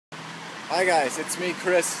Hi guys, it's me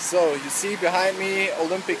Chris. So you see behind me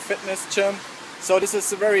Olympic Fitness Gym. So this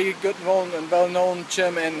is a very good known and well-known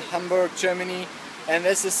gym in Hamburg, Germany, and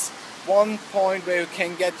this is one point where you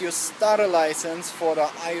can get your starter license for the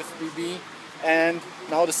IFBB. And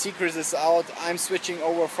now the secret is out. I'm switching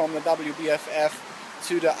over from the WBFF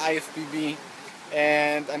to the IFBB,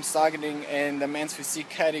 and I'm starting in the men's physique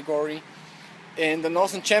category in the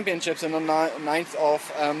Northern Championships on the 9th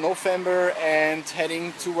of November, and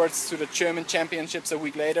heading towards to the German Championships a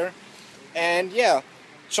week later. And yeah,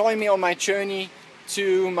 join me on my journey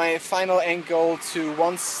to my final end goal to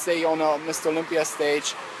once stay on a Mr. Olympia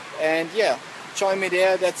stage. And yeah, join me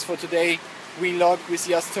there. That's for today. We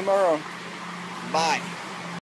see us tomorrow. Bye.